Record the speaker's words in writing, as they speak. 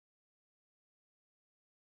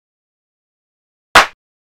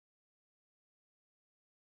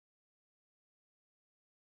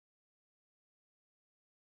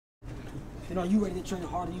then are you ready to train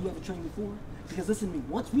harder than you ever trained before? Because listen to me,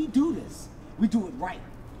 once we do this, we do it right.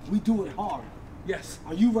 We do it hard. Yes.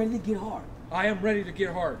 Are you ready to get hard? I am ready to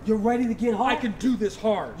get hard. You're ready to get hard? I can do this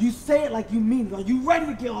hard. You say it like you mean it. Are you ready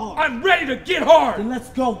to get hard? I'm ready to get hard! Then let's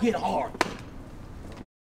go get hard.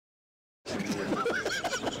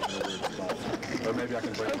 Or maybe I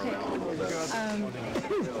can break my arm a little bit.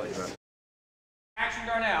 Action,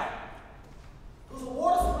 Darnell. There's a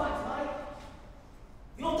water supply tonight.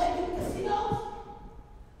 You don't think you can see those?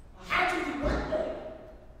 How did you went there?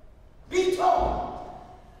 Be told.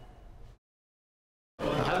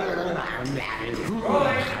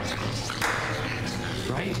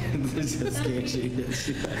 Right? This just scares you.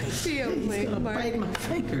 Feel me, Bite my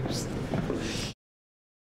fingers.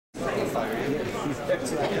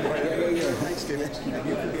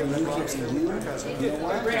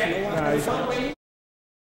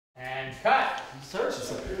 And cut. You just hurt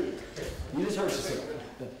yourself. You just hurt yourself.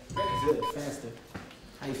 Good, faster.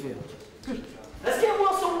 How you feel? Let's get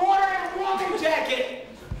Will some water and a warming jacket.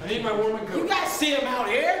 I need my warming coat. You guys see him out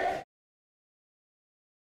here?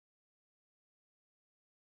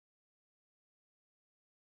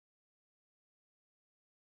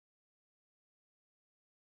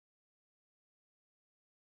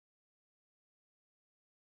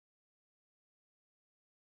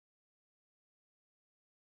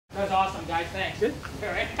 That was awesome, guys. Thanks. Good. All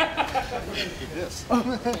right. Yes.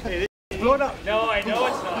 Blow it up. No, I know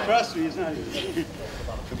it's not. Trust me, it's not.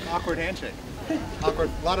 Awkward handshake. A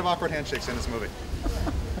lot of awkward handshakes in this movie.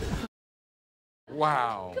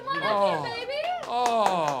 Wow. Come on up here, baby.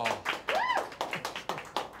 Oh.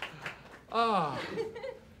 Ah.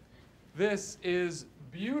 This is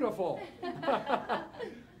beautiful.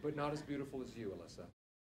 But not as beautiful as you, Alyssa.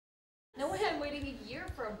 No way I'm waiting a year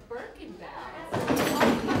for a Birkin bag.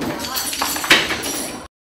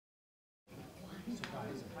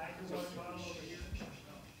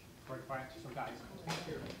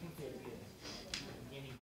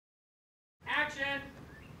 Action.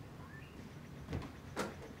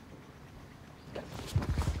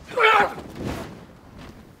 Cut.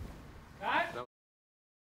 No.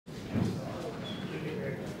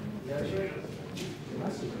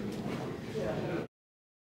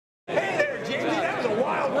 Hey there, Jamie. That was a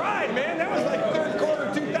wild ride, man. That was like third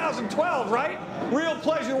quarter 2012, right? Real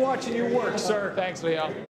pleasure watching you work, sir. Thanks,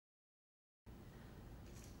 Leo.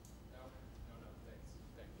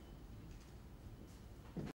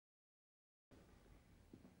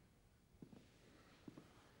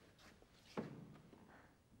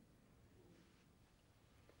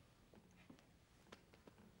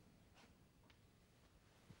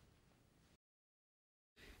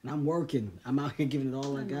 And I'm working. I'm out here giving it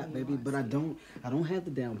all I got, baby. But I don't have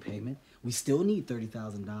the down payment. We still need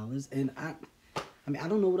 $30,000, and I mean, I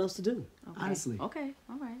don't know what else to do. Okay. Honestly. Okay,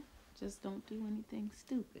 all right. Just don't do anything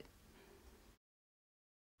stupid.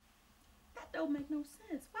 That don't make no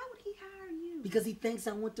sense. Why would he hire you? Because he thinks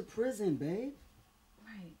I went to prison, babe.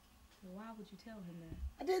 Right. Well, why would you tell him that?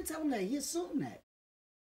 I didn't tell him that. He assumed that.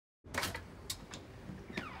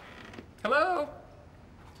 Hello?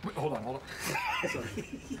 Wait, hold on. Sorry.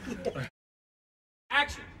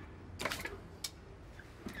 Action.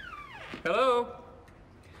 Hello?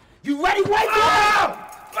 You ready? Wake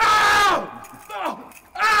up! Ow!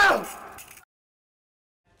 Ow!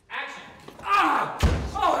 Action. Ah!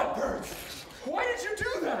 Oh, that burns. Why did you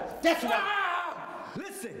do that? That's right. Ah!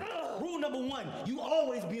 Listen, rule number one, you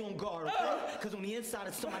always be on guard, okay? Because on the inside,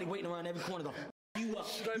 there's somebody waiting around every corner to you up.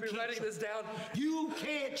 Should I be writing this down? You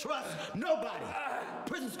can't trust nobody.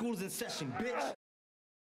 Prison school is in session, bitch.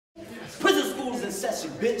 Prison school is in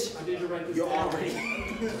session, bitch. I need to write this You're down. already.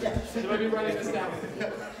 Should I be writing this down?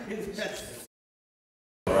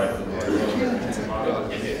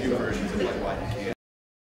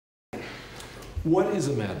 What is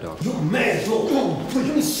a mad dog? You're mad, bro.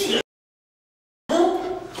 Let me see it. Huh?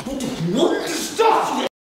 What? Stop!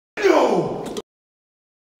 No!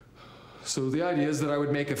 So the idea is that I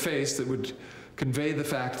would make a face that would convey the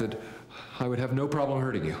fact that I would have no problem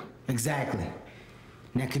hurting you. Exactly.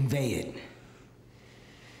 Now convey it.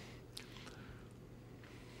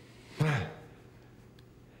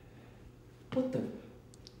 What the?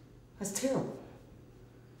 That's terrible.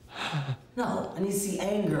 No, I need to see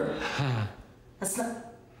anger. That's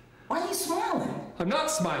not. Why are you smiling? I'm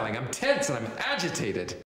not smiling. I'm tense and I'm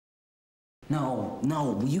agitated. No, man.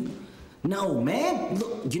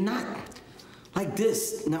 Look, you're not like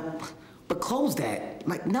this. No, but close that.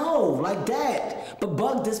 Like, no, like that. But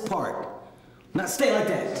bug this part. Now stay like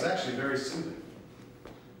that. It's actually very soothing.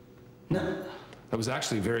 No. That was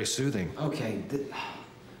actually very soothing. Okay,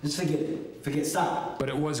 just forget it. Stop. But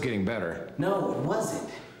it was getting better. No, it wasn't.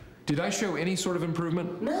 Did I show any sort of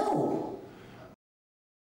improvement? No.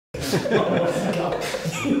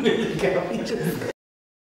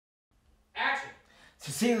 Action.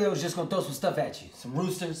 Cecilio was just gonna throw some stuff at you. Some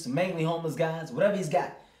roosters, some mainly homeless guys, whatever he's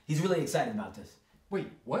got. He's really excited about this. Wait,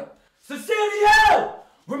 what? Cecilio!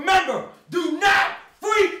 Remember, do not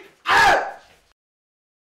freak out!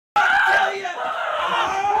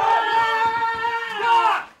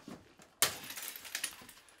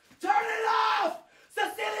 Turn it off!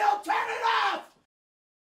 Cecilio, turn it off!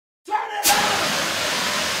 Turn it off!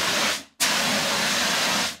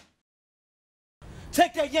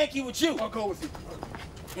 Take that Yankee with you. I'll go with you.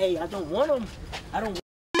 Hey, I don't want him. I don't